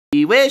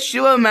We wish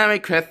you a Merry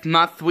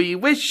Christmas, we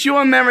wish you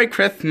a Merry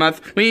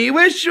Christmas, we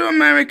wish you a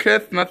Merry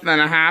Christmas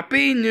and a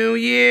Happy New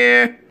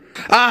Year.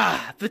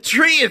 Ah, the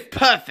tree is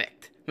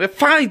perfect. We're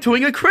finally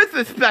doing a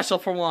Christmas special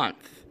for once.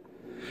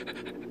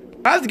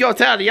 I have to go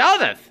tell the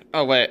others.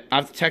 Oh wait, I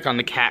have to check on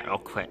the cat real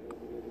quick.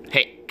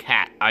 Hey,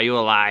 cat, are you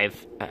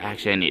alive?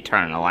 Actually, I need to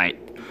turn on the light.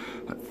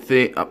 Let's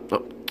see.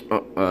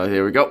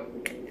 Here we go.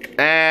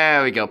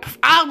 There we go.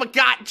 Oh my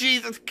god,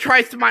 Jesus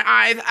Christ, my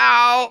eyes,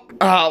 ow!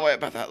 I'll worry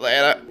about that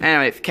later.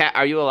 Anyways, cat,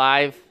 are you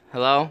alive?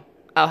 Hello?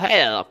 Oh,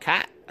 hey, little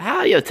cat. How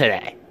are you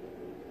today?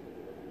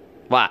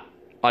 What?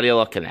 What are you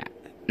looking at?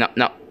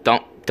 No,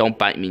 don't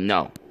bite me,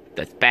 no.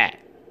 That's bad.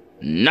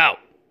 No!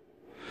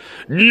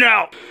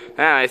 No!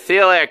 Anyway, see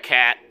you later,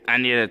 cat. I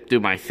need to do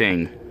my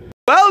thing.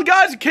 Well,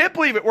 guys, I can't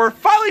believe it. We're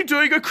finally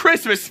doing a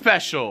Christmas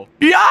special.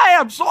 Yeah, I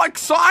am so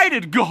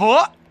excited,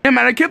 Yeah,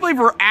 man, I can't believe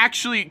we're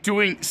actually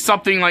doing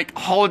something, like,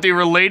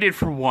 holiday-related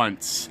for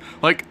once.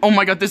 Like, oh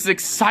my god, this is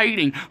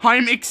exciting.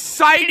 I'm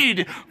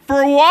excited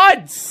for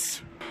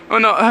once! Oh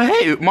no,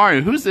 hey,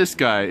 Mario, who's this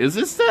guy? Is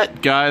this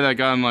that guy that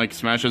got in, like,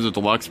 Smash Bros.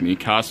 Deluxe Me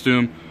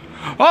costume?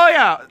 Oh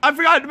yeah, I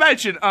forgot to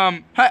mention,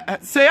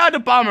 say hi to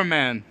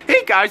Bomberman.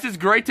 Hey guys, it's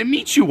great to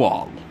meet you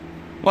all.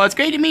 Well, it's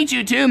great to meet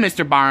you too,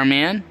 Mr.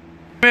 Bomberman.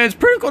 Man, it's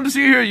pretty cool to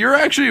see you here. You're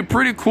actually a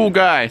pretty cool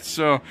guy,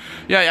 so,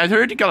 yeah, I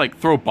heard you can, like,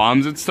 throw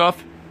bombs and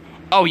stuff.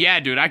 Oh yeah,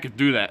 dude, I could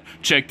do that.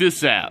 Check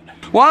this out.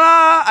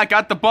 Voila! I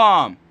got the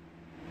bomb.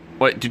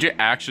 Wait, did you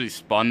actually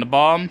spawn the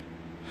bomb?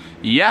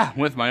 Yeah,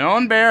 with my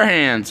own bare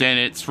hands, and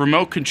it's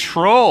remote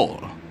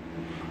control.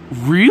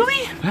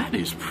 Really? That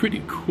is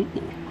pretty cool.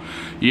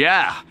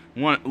 Yeah,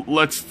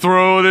 let's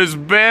throw this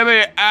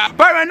baby out.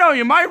 But no,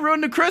 you might ruin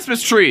the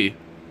Christmas tree.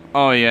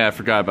 Oh yeah, I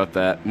forgot about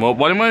that. Well,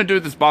 what am I gonna do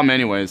with this bomb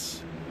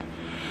anyways?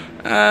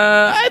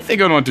 I think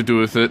I know what to do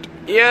with it.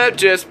 Yeah,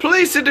 just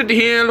place it in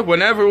here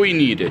whenever we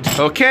need it,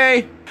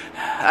 okay?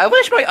 I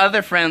wish my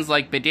other friends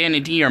like Banana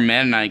D or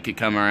Meta Knight could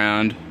come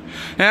around.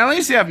 And at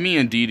least you have me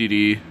and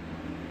DDD.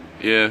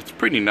 Yeah, it's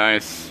pretty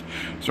nice.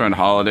 It's around the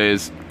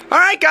holidays.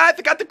 Alright guys,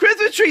 I got the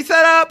Christmas tree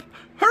set up!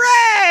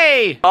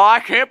 Hooray! Oh,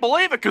 I can't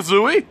believe it,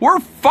 Kazooie! We're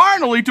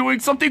finally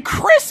doing something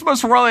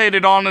Christmas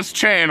related on this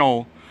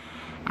channel!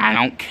 I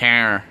don't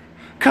care.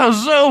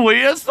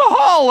 Kazooie, it's the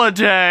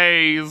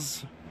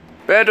holidays!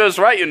 Banjo's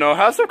right, you know.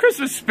 Have some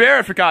Christmas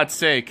spirit, for God's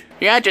sake.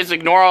 Yeah, just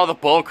ignore all the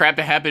bullcrap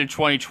that happened in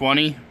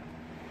 2020.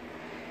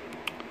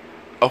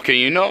 Okay,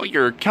 you know,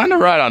 you're kind of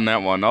right on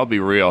that one, I'll be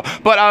real.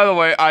 But either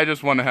way, I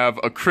just want to have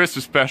a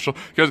Christmas special,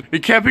 because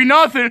it can't be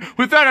nothing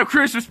without a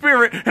Christmas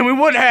spirit, and we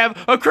wouldn't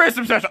have a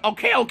Christmas special.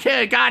 Okay,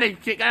 I got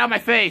it. Get out of my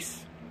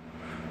face.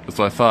 That's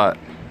what I thought.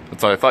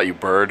 That's what I thought, you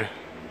bird.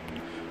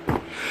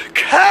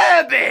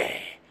 Kirby!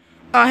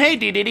 Oh, hey,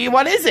 DDD,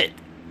 what is it?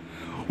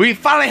 We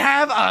finally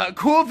have a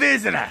cool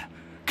visitor.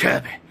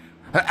 Kirby.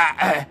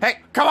 Hey,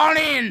 come on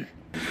in.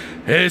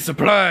 Hey,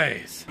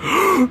 supplies.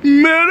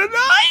 Meta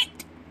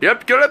Knight?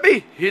 Yep,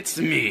 Kirby, it's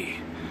me.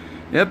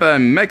 Yep,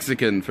 I'm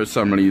Mexican for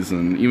some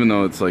reason, even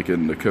though it's like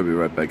in the Kirby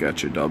right back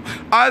at you, dub.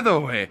 Either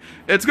way,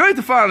 it's great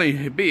to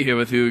finally be here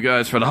with you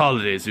guys for the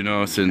holidays, you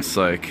know, since,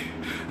 like,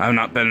 I've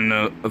not been in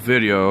a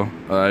video.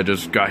 I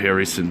just got here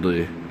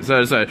recently. So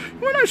I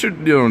decided, well, I should,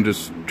 you know,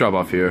 just drop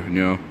off here,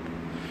 you know.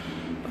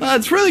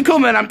 It's really cool,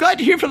 man. I'm glad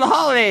you're here for the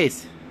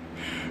holidays.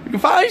 We can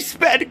finally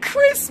spend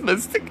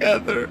Christmas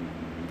together.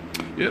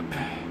 Yep,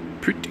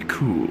 pretty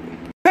cool.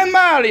 Hey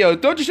Mario,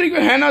 don't you think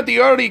we'll hand out the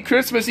early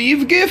Christmas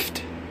Eve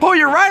gift? Oh,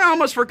 you're right, I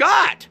almost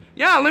forgot.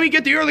 Yeah, let me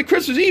get the early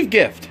Christmas Eve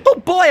gift. Oh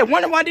boy, I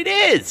wonder what it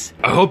is.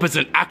 I hope it's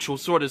an actual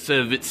sword instead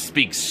of it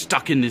being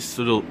stuck in this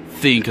little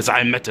thing, because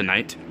I'm Meta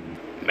Knight.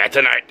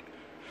 Meta Knight.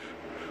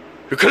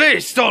 You clearly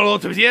stole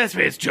Ultimate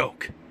Yes-Man's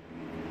joke.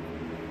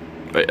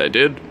 I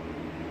did?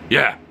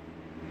 Yeah.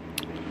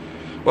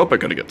 Well, I'm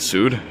gonna get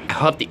sued. I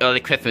hope the early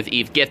Christmas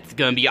Eve gift is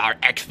gonna be our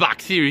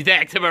Xbox Series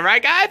X, am I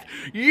right, guys?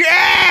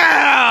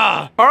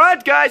 Yeah!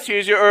 Alright, guys,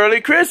 here's your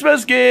early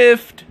Christmas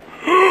gift.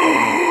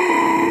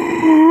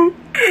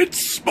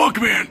 It's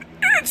Smugman.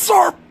 It's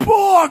our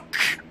book.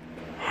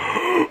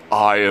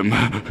 I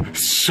am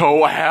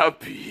so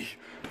happy.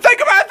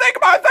 Think about it.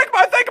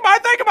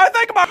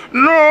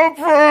 No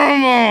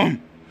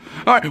problem.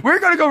 Alright,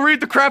 we're gonna go read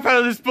the crap out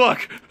of this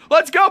book.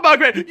 Let's go,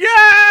 Mugman.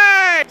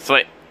 Yay! So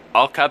wait,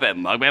 all Cup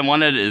and Mugman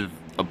wanted is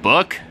a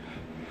book?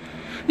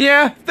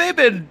 Yeah, they've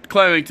been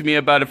claiming to me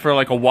about it for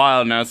like a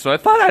while now, so I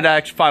thought I'd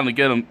actually finally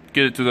get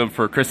it to them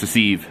for Christmas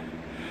Eve.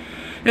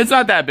 It's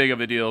not that big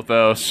of a deal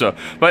though, so,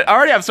 but I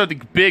already have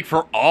something big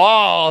for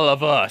all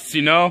of us,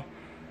 you know?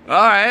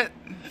 Alright,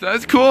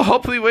 that's cool.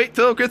 Hopefully wait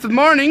till Christmas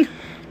morning.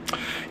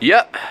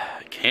 Yep,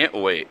 can't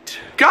wait.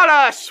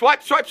 Gotta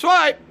swipe.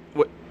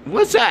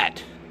 What's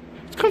that?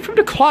 It's coming from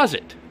the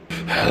closet.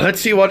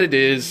 Let's see what it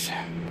is.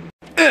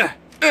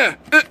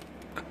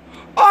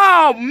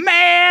 Oh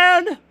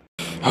man!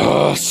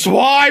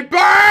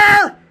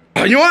 Swiper!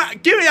 You know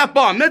what? Give me that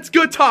bomb. That's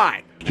good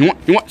time. You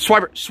want,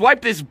 Swiper?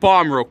 Swipe this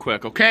bomb real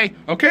quick, okay?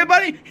 Okay,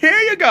 buddy? Here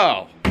you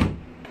go.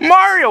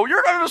 Mario,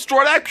 you're gonna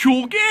destroy that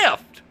cool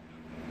gift.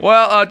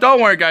 Well,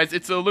 don't worry, guys.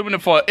 It's aluminum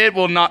foil. It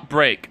will not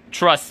break.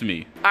 Trust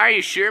me. Are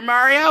you sure,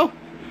 Mario?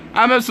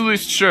 I'm absolutely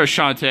sure,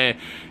 Shantae.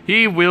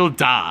 He will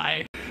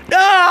die.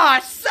 Ah,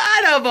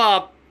 son of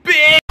a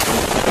bitch!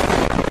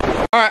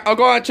 Alright, I'll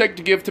go on and check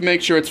the gift to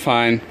make sure it's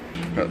fine.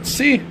 Let's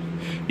see.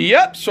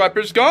 Yep,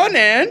 Swiper's gone,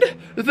 and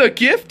the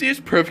gift is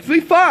perfectly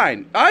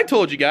fine. I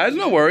told you guys,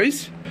 no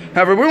worries.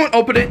 However, we won't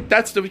open it.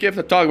 That's the gift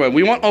I'm talking about.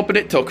 We won't open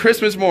it till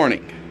Christmas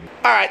morning.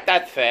 Alright,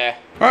 that's fair.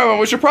 Alright, well,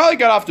 we should probably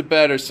get off to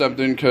bed or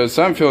something, because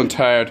I'm feeling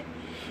tired.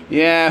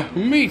 Yeah,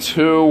 me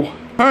too.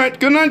 Alright,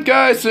 good night,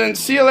 guys, and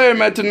see you later,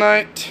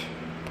 midnight.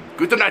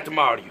 Good night,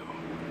 Mario.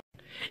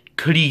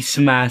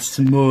 Christmas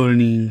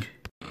morning.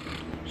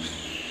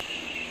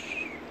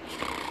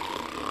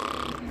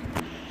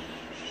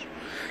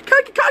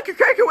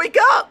 Cracker, wake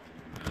up!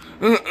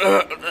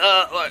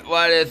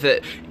 What is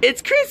it?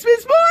 It's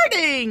Christmas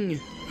morning!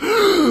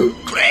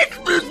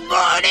 Christmas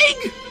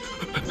morning!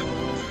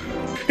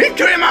 It's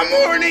Christmas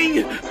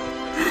morning!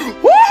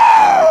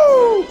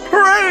 Woo!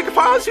 Hooray, I can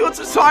finally see what's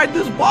inside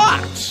this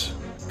box!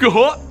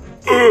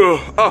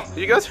 Oh,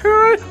 you guys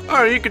alright?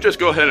 Alright, you could just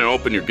go ahead and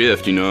open your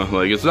gift, you know?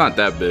 Like, it's not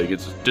that big.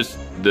 It's just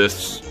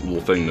this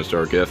little thing that's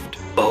our gift.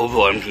 Oh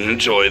boy, I'm gonna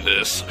enjoy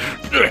this.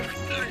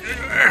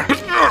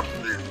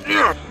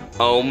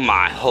 Oh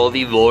my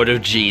holy Lord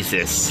of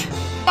Jesus.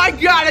 My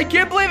God, I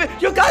can't believe it!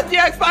 You got the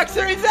Xbox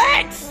Series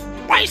X!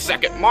 Wait a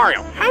second,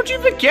 Mario, how'd you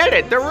even get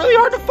it? They're really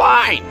hard to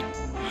find.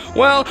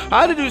 Well,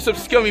 I had to do some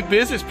scummy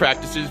business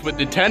practices with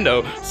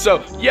Nintendo,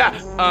 so yeah,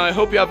 I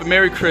hope you have a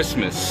Merry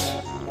Christmas.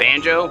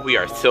 Banjo, we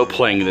are still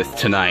playing this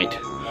tonight.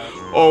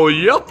 Oh,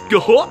 yep.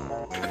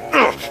 Oh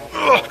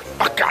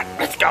God,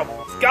 let's go.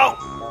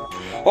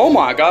 Oh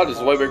my God, this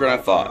is way bigger than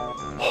I thought.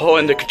 Oh,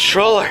 and the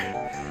controller.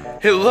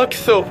 It looks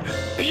so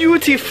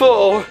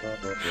beautiful.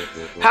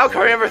 How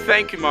can I ever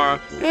thank you,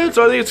 Mario? I think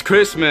it's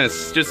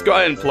Christmas. Just go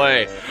ahead and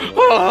play.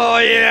 Oh,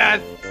 yeah.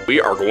 We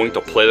are going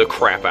to play the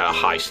crap out of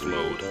heist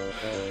mode.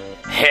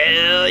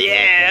 Hell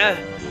yeah.